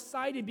beavers are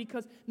excited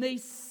because they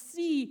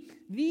see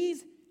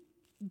these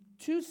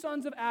 2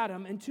 sons of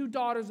Adam and 2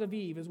 daughters of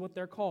Eve, is what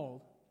they're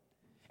called,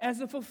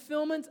 as a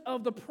fulfillment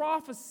of the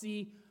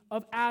prophecy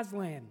of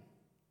Aslan.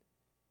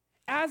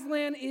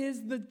 Aslan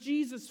is the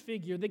Jesus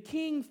figure, the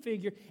king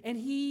figure, and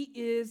he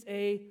is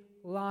a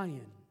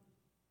lion.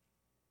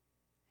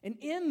 And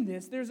in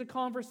this, there's a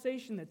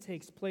conversation that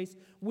takes place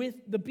with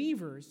the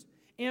beavers.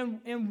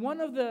 And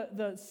one of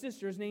the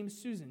sisters named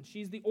Susan.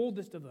 She's the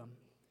oldest of them.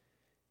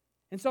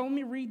 And so let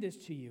me read this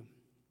to you.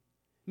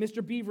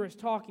 Mr. Beaver is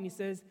talking. He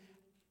says,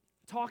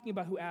 talking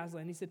about who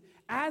Aslan. He said,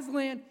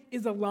 Aslan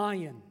is a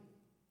lion.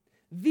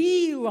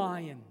 The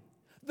lion.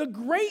 The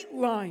great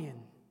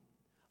lion.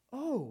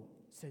 Oh,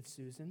 said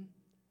Susan.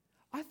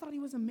 I thought he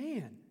was a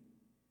man.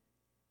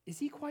 Is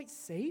he quite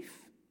safe?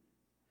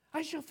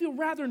 I shall feel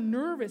rather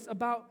nervous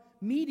about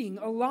meeting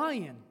a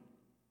lion.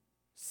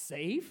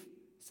 Safe?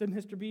 Said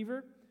Mr.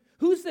 Beaver.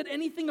 Who said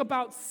anything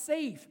about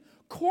safe?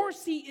 Of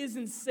course he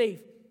isn't safe,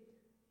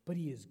 but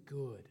he is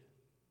good.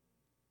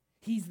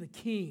 He's the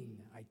king,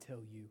 I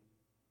tell you.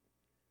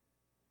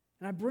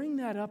 And I bring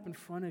that up in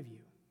front of you.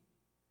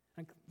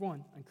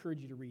 One, I encourage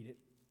you to read it.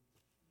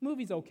 The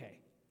movie's okay,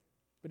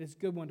 but it's a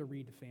good one to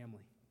read to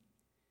family.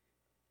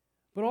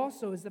 But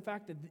also is the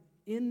fact that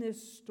in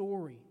this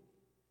story,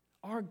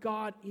 our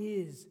God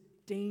is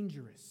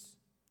dangerous,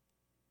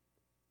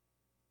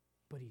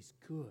 but he's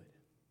good.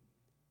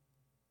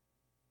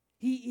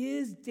 He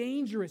is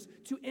dangerous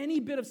to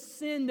any bit of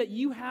sin that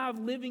you have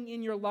living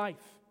in your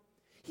life.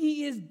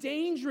 He is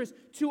dangerous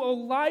to a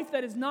life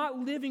that is not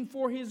living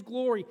for his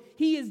glory.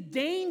 He is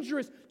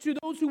dangerous to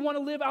those who want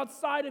to live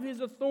outside of his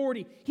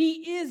authority.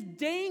 He is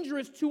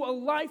dangerous to a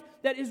life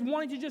that is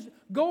wanting to just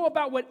go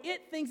about what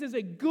it thinks is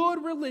a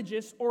good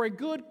religious or a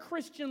good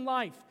Christian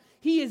life.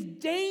 He is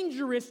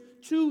dangerous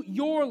to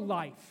your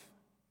life.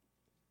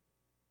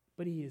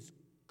 But he is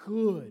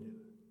good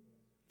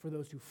for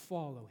those who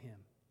follow him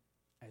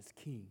as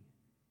king.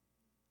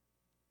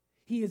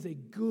 He is a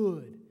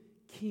good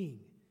king.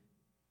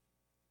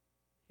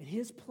 And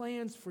his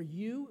plans for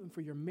you and for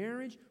your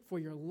marriage, for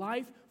your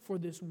life, for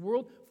this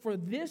world, for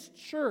this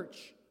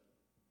church,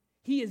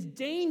 he is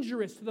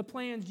dangerous to the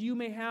plans you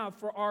may have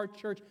for our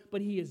church,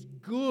 but he is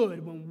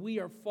good when we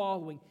are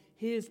following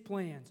his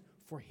plans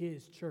for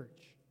his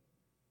church.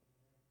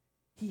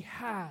 He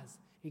has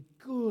a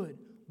good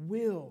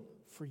will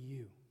for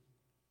you.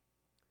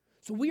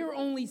 So we are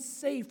only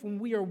safe when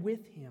we are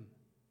with him,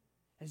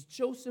 as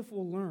Joseph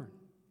will learn.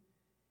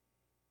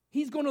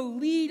 He's going to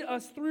lead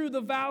us through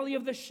the valley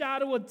of the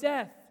shadow of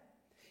death.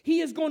 He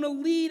is going to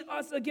lead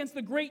us against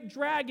the great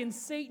dragon,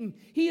 Satan.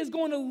 He is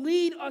going to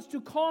lead us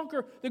to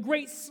conquer the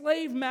great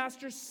slave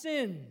master,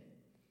 sin.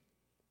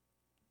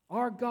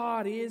 Our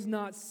God is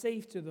not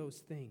safe to those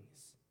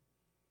things,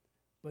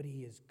 but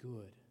he is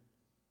good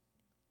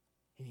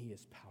and he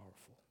is powerful.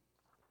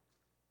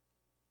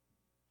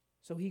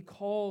 So he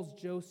calls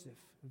Joseph,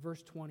 in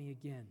verse 20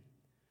 again,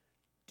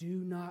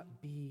 do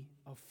not be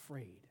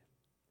afraid.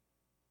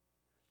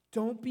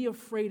 Don't be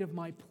afraid of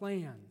my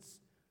plans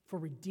for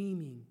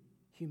redeeming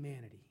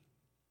humanity.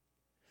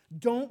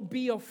 Don't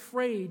be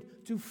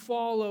afraid to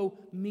follow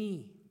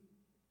me.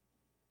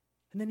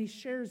 And then he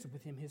shares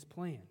with him his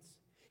plans.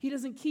 He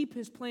doesn't keep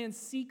his plans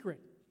secret.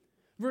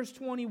 Verse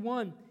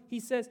 21, he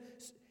says,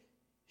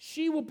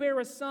 she will bear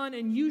a son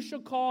and you shall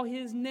call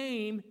his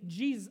name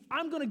Jesus.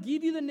 I'm going to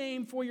give you the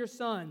name for your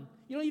son.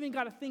 You don't even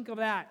got to think of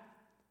that.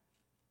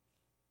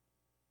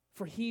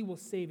 for he will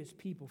save his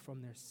people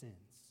from their sins.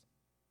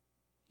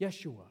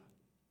 Yeshua,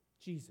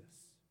 Jesus,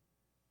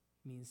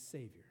 means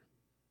Savior.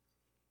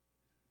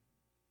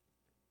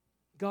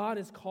 God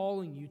is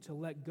calling you to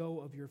let go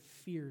of your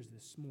fears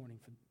this morning,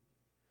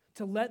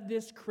 to let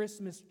this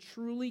Christmas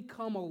truly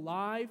come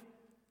alive,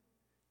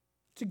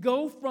 to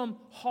go from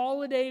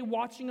holiday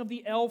watching of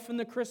the elf and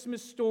the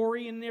Christmas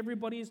story and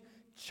everybody's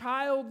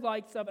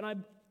childlike stuff.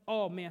 And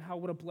oh man,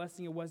 what a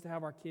blessing it was to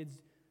have our kids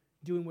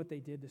doing what they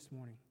did this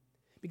morning.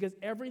 Because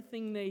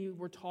everything they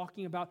were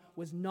talking about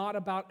was not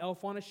about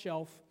elf on a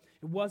shelf.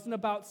 It wasn't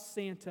about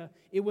Santa.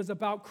 It was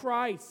about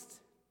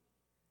Christ.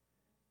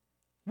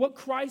 What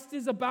Christ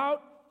is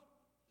about,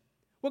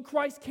 what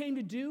Christ came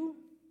to do,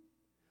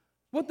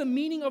 what the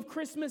meaning of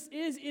Christmas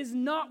is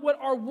not what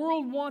our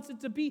world wants it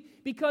to be.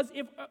 Because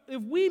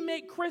if we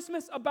make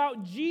Christmas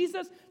about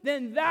Jesus,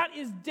 then that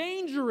is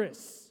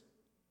dangerous.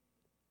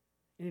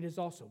 And it is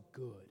also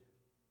good.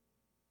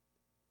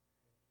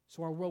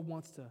 So our world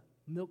wants to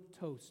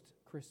milquetoast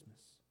Christmas.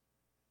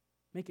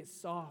 Make it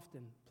soft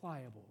and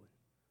pliable, and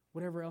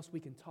whatever else we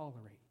can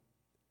tolerate.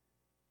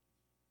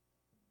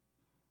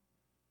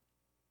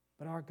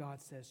 But our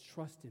God says,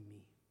 trust in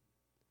me.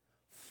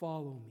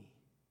 Follow me.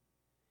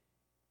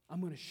 I'm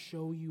going to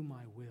show you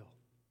my will.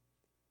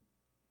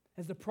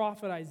 As the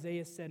prophet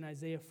Isaiah said in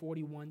Isaiah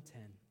 41:10,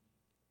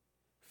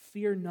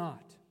 fear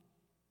not,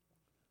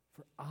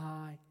 for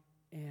I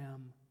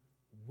am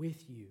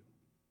with you.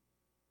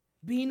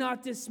 Be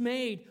not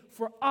dismayed,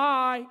 for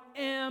I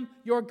am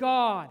your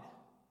God.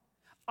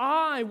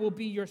 I will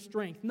be your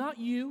strength, not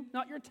you,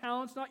 not your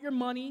talents, not your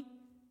money.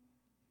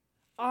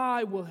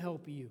 I will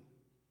help you.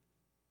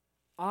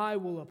 I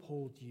will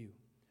uphold you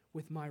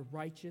with my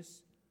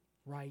righteous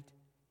right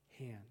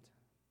hand.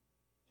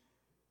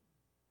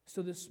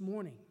 So this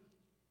morning,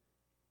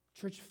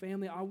 church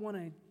family, I want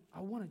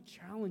to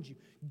challenge you.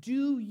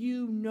 Do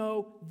you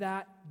know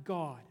that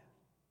God?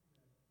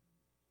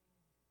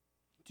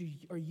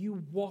 Are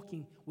you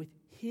walking with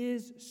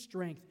His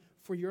strength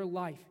for your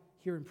life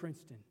here in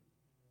Princeton?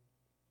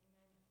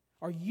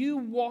 Are you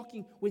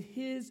walking with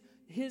His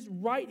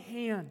right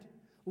hand,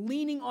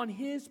 leaning on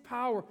His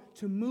power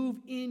to move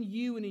in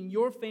you and in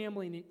your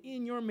family and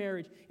in your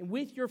marriage and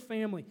with your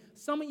family?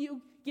 Some of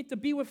you get to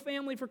be with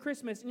family for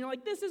Christmas and you're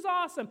like, this is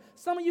awesome.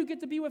 Some of you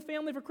get to be with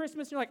family for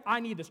Christmas and you're like,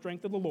 I need the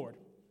strength of the Lord.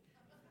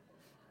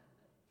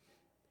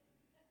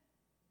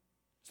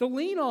 So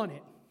lean on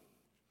it.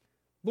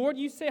 Lord,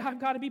 you say I've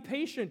got to be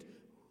patient.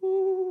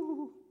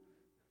 Ooh.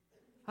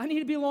 I need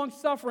to be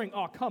long-suffering.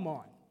 Oh, come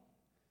on.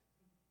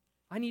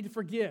 I need to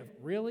forgive.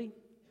 Really?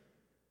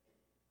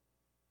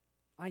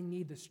 I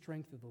need the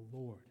strength of the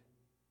Lord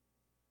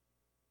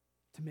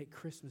to make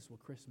Christmas what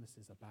Christmas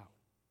is about.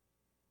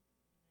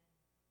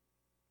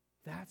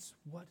 That's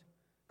what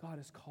God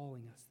is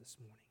calling us this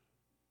morning.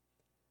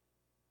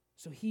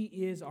 So He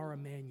is our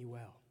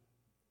Emmanuel,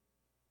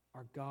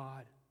 our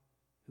God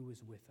who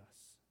is with us.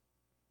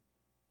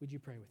 Would you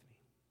pray with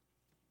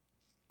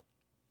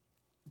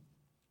me?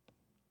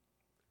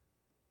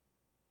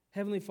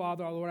 Heavenly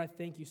Father, our Lord, I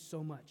thank you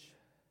so much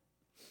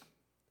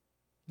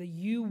that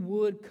you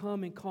would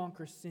come and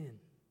conquer sin,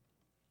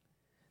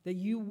 that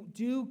you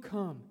do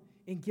come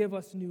and give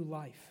us new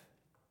life.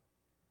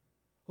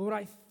 Lord,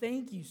 I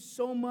thank you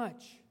so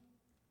much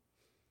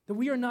that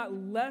we are not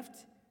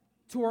left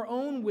to our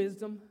own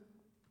wisdom.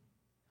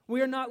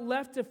 We are not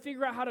left to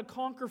figure out how to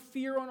conquer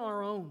fear on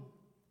our own.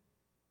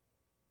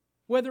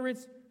 Whether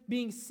it's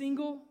being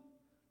single,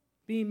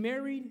 being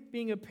married,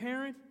 being a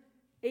parent,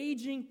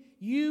 aging,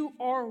 you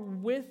are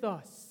with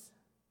us.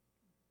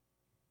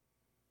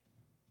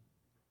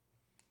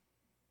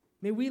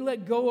 May we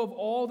let go of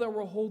all that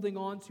we're holding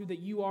on to that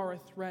you are a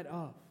threat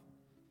of.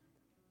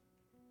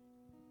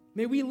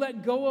 May we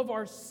let go of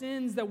our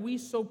sins that we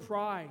so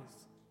prize.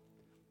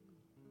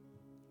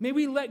 May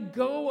we let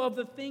go of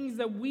the things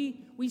that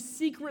we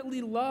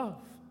secretly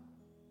love.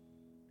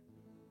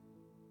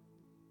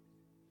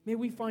 May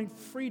we find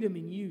freedom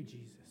in you,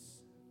 Jesus.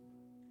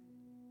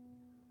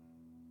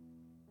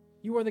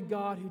 You are the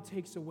God who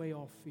takes away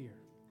all fear.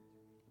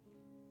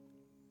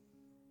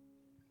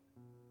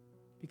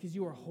 Because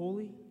you are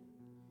holy,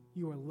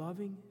 you are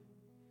loving,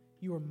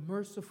 you are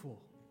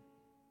merciful,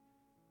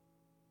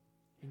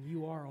 and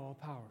you are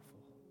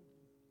all-powerful.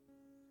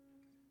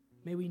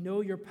 May we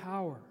know your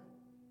power.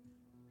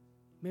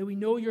 May we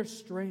know your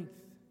strength.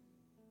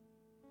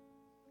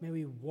 May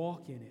we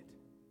walk in it.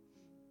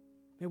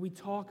 May we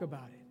talk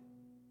about it.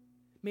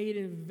 May it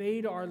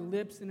invade our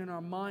lips and in our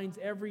minds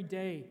every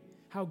day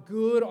how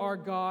good our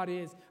God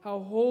is, how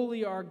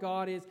holy our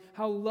God is,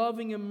 how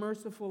loving and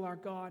merciful our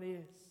God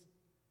is.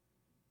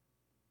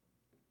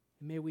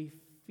 And may we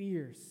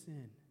fear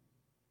sin.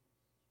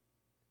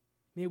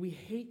 May we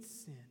hate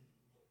sin.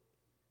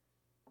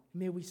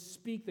 May we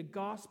speak the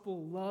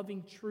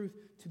gospel-loving truth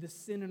to the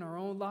sin in our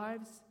own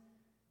lives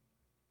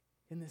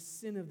and the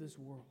sin of this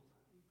world.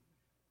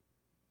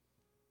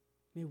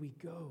 May we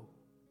go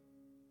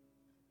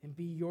and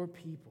be your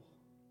people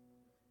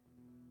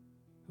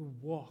who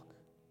walk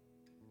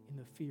in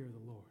the fear of the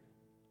Lord.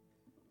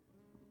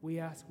 We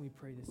ask and we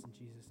pray this in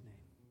Jesus' name.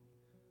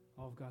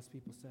 All of God's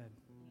people said,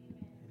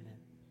 Amen.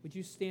 Would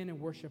you stand and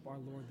worship our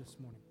Lord this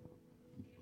morning?